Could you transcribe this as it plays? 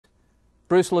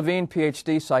Bruce Levine,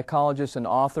 Ph.D., psychologist and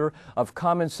author of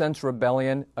Common Sense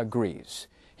Rebellion, agrees.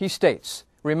 He states,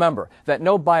 remember that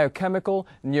no biochemical,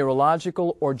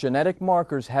 neurological, or genetic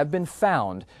markers have been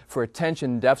found for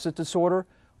attention deficit disorder,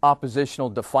 oppositional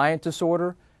defiant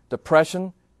disorder,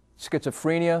 depression,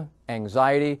 schizophrenia,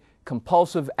 anxiety,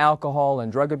 compulsive alcohol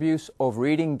and drug abuse,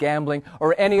 overeating, gambling,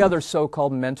 or any other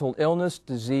so-called mental illness,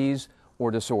 disease, or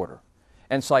disorder.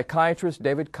 And psychiatrist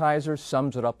David Kaiser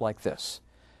sums it up like this.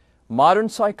 Modern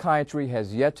psychiatry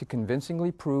has yet to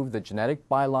convincingly prove the genetic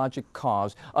biologic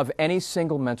cause of any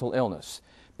single mental illness.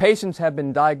 Patients have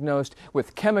been diagnosed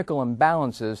with chemical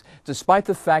imbalances despite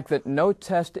the fact that no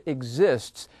test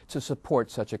exists to support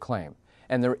such a claim.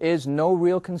 And there is no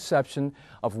real conception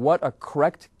of what a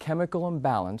correct chemical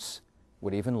imbalance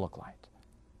would even look like.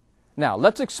 Now,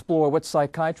 let's explore what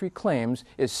psychiatry claims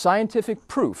is scientific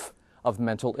proof of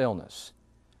mental illness.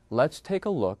 Let's take a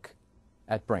look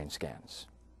at brain scans.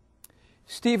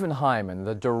 Stephen Hyman,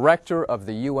 the director of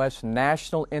the U.S.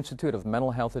 National Institute of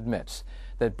Mental Health, admits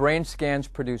that brain scans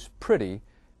produce pretty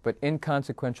but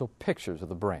inconsequential pictures of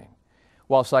the brain.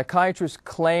 While psychiatrists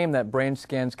claim that brain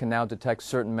scans can now detect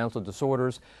certain mental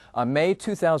disorders, a May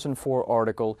 2004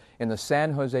 article in the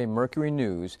San Jose Mercury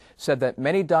News said that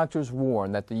many doctors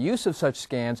warn that the use of such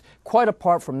scans, quite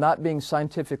apart from not being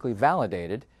scientifically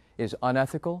validated, is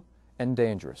unethical and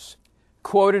dangerous.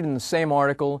 Quoted in the same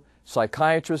article,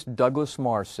 psychiatrist Douglas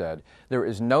Marr said, there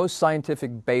is no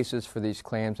scientific basis for these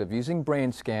claims of using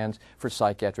brain scans for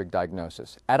psychiatric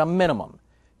diagnosis. At a minimum,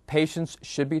 patients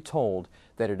should be told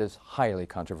that it is highly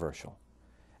controversial.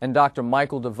 And Dr.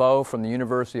 Michael DeVoe from the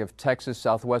University of Texas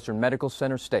Southwestern Medical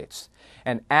Center states,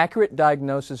 an accurate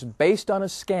diagnosis based on a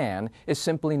scan is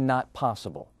simply not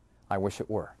possible. I wish it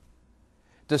were.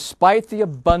 Despite the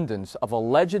abundance of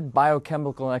alleged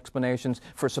biochemical explanations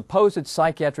for supposed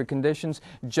psychiatric conditions,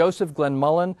 Joseph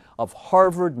Glenmullen of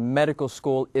Harvard Medical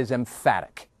School is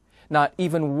emphatic. Not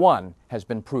even one has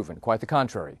been proven, quite the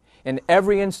contrary. In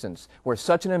every instance where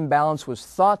such an imbalance was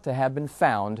thought to have been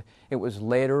found, it was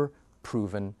later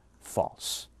proven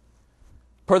false.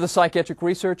 Per the psychiatric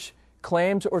research,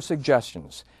 claims or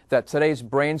suggestions that today's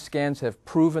brain scans have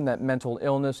proven that mental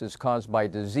illness is caused by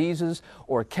diseases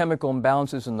or chemical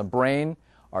imbalances in the brain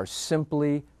are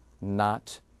simply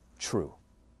not true.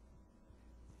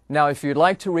 Now, if you'd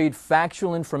like to read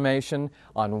factual information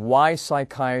on why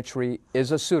psychiatry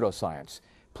is a pseudoscience,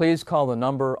 please call the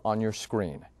number on your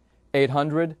screen,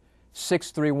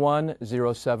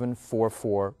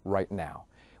 800-631-0744 right now.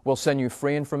 We'll send you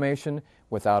free information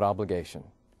without obligation.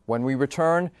 When we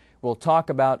return, we'll talk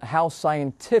about how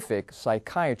scientific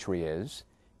psychiatry is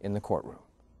in the courtroom.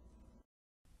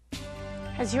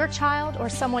 Has your child or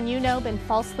someone you know been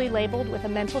falsely labeled with a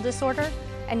mental disorder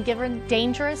and given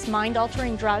dangerous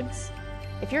mind-altering drugs?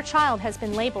 If your child has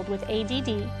been labeled with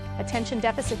ADD, attention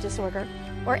deficit disorder,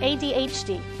 or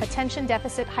ADHD, attention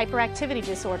deficit hyperactivity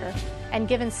disorder, and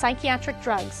given psychiatric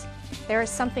drugs, there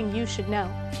is something you should know.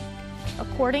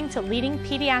 According to leading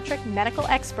pediatric medical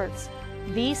experts,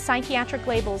 these psychiatric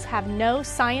labels have no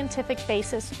scientific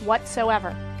basis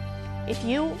whatsoever. If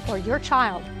you or your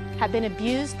child have been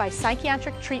abused by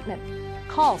psychiatric treatment,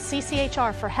 call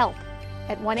CCHR for help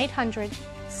at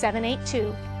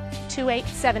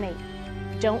 1-800-782-2878.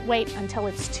 Don't wait until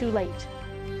it's too late.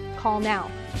 Call now,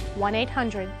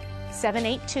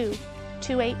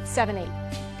 1-800-782-2878.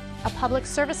 A public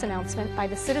service announcement by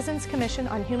the Citizens Commission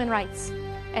on Human Rights,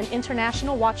 an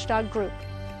international watchdog group.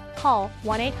 Call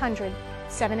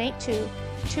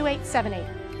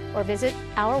 1-800-782-2878 or visit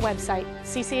our website,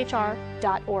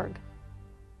 cchr.org.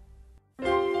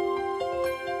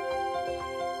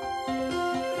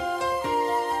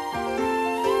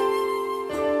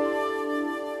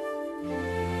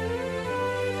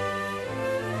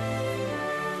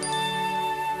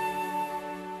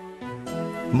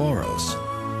 Morals.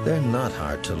 They're not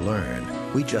hard to learn.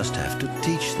 We just have to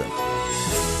teach them.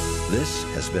 This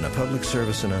has been a public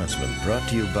service announcement brought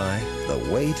to you by the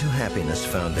Way to Happiness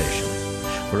Foundation.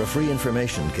 For a free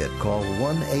information kit, call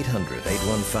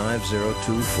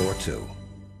 1-800-815-0242.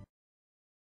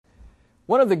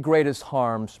 One of the greatest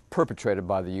harms perpetrated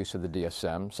by the use of the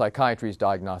DSM, Psychiatry's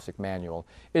Diagnostic Manual,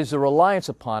 is the reliance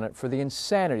upon it for the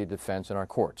insanity defense in our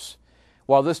courts.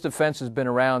 While this defense has been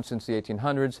around since the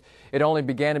 1800s, it only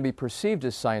began to be perceived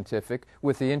as scientific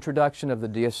with the introduction of the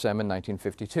DSM in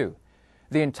 1952.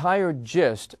 The entire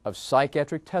gist of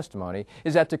psychiatric testimony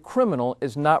is that the criminal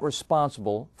is not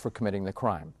responsible for committing the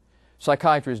crime.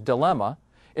 Psychiatry's dilemma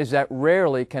is that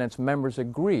rarely can its members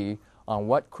agree on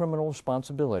what criminal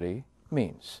responsibility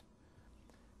means.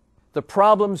 The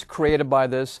problems created by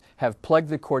this have plagued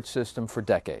the court system for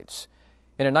decades.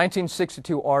 In a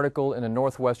 1962 article in the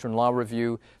Northwestern Law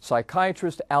Review,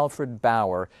 psychiatrist Alfred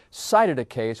Bauer cited a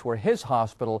case where his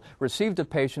hospital received a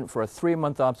patient for a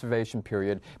 3-month observation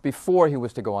period before he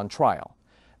was to go on trial.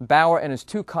 Bauer and his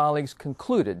 2 colleagues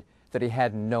concluded that he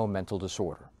had no mental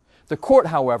disorder. The court,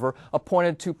 however,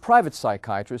 appointed 2 private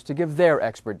psychiatrists to give their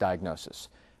expert diagnosis.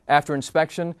 After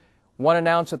inspection, one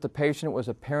announced that the patient was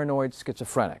a paranoid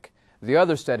schizophrenic. The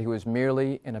other said he was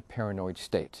merely in a paranoid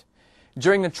state.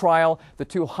 During the trial, the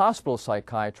 2 hospital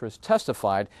psychiatrists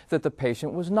testified that the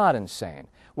patient was not insane,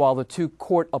 while the 2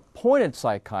 court-appointed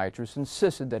psychiatrists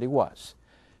insisted that he was.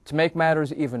 To make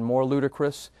matters even more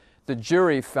ludicrous, the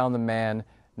jury found the man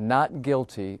not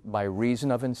guilty by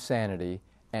reason of insanity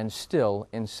and still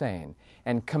insane,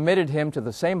 and committed him to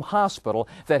the same hospital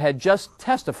that had just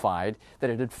testified that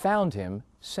it had found him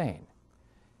sane.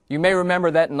 You may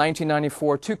remember that in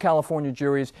 1994, 2 California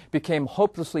juries became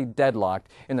hopelessly deadlocked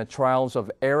in the trials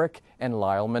of Eric and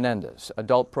Lyle Menendez,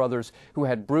 adult brothers who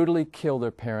had brutally killed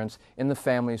their parents in the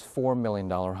family's $4 million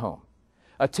home.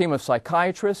 A team of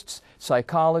psychiatrists,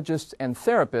 psychologists, and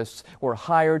therapists were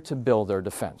hired to build their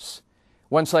defense.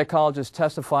 One psychologist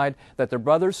testified that the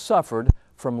brothers suffered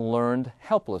from learned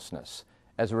helplessness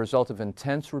as a result of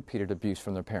intense repeated abuse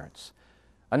from their parents.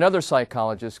 Another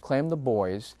psychologist claimed the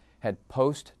boys had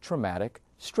post-traumatic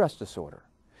stress disorder.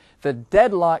 The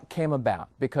deadlock came about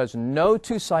because no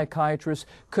 2 psychiatrists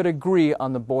could agree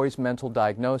on the boys' mental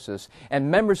diagnosis,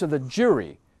 and members of the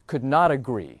jury could not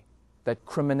agree that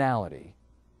criminality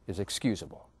is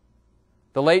excusable.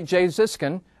 The late Jay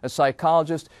Ziskin, a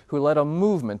psychologist who led a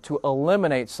movement to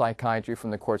eliminate psychiatry from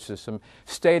the court system,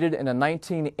 stated in a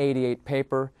 1988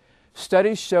 paper,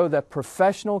 "Studies show that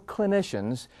professional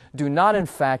clinicians do not in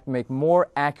fact make more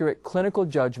accurate clinical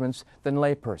judgments than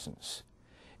laypersons.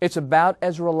 It's about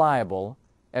as reliable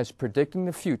as predicting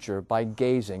the future by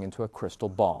gazing into a crystal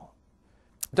ball."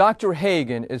 Dr.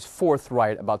 Hagen is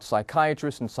forthright about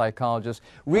psychiatrists and psychologists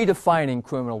redefining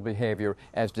criminal behavior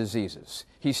as diseases.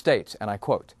 He states, and I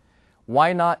quote,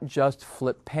 "Why not just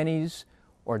flip pennies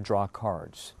or draw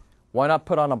cards? Why not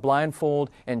put on a blindfold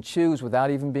and choose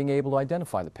without even being able to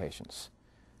identify the patients?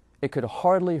 It could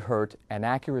hardly hurt an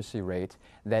accuracy rate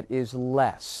that is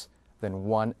less than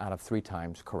 1 out of 3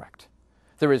 times correct.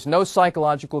 There is no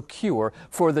psychological cure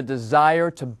for the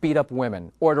desire to beat up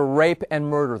women or to rape and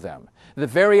murder them. The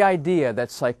very idea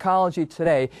that psychology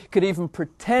today could even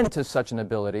pretend to such an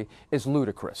ability is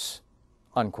ludicrous."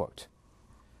 Unquote.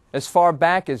 As far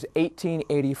back as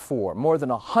 1884, more than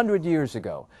 100 years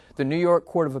ago, the New York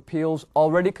Court of Appeals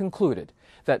already concluded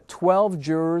that 12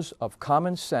 jurors of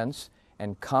common sense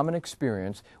and common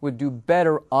experience would do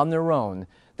better on their own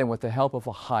than with the help of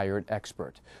a hired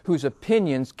expert, whose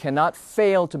opinions cannot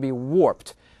fail to be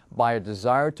warped by a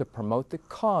desire to promote the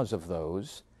cause of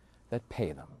those that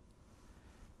pay them.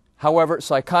 However,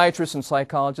 psychiatrists and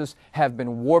psychologists have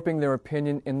been warping their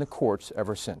opinion in the courts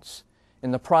ever since.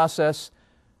 In the process,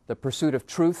 the pursuit of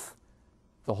truth,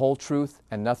 the whole truth,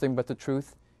 and nothing but the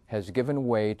truth has given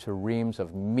way to reams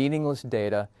of meaningless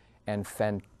data and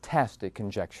fantastic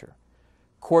conjecture.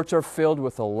 Courts are filled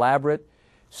with elaborate,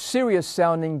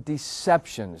 serious-sounding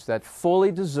deceptions that fully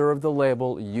deserve the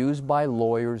label used by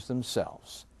lawyers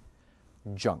themselves: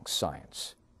 junk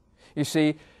science. You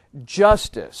see,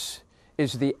 justice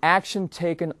is the action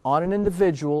taken on an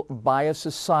individual by a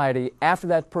society after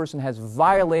that person has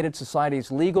violated society's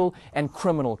legal and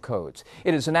criminal codes.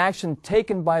 It is an action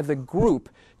taken by the group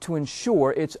to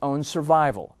ensure its own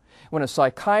survival. When a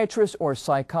psychiatrist or a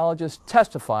psychologist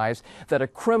testifies that a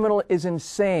criminal is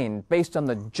insane based on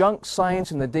the junk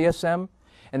science in the DSM,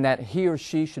 and that he or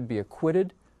she should be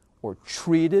acquitted or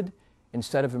treated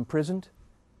instead of imprisoned,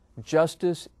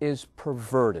 justice is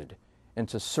perverted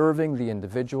into serving the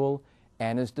individual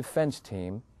and his defense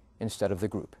team instead of the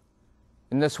group.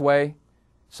 In this way,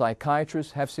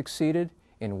 psychiatrists have succeeded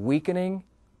in weakening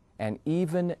and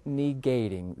even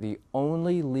negating the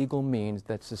only legal means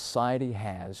that society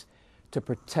has to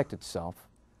protect itself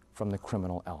from the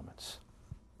criminal elements.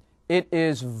 It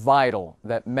is vital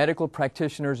that medical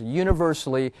practitioners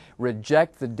universally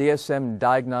reject the DSM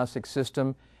diagnostic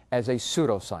system as a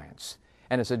pseudoscience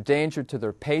and as a danger to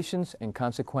their patients and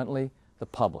consequently the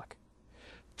public.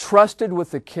 Trusted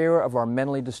with the care of our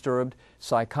mentally disturbed,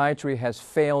 psychiatry has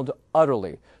failed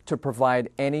utterly to provide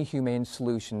any humane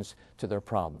solutions to their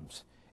problems.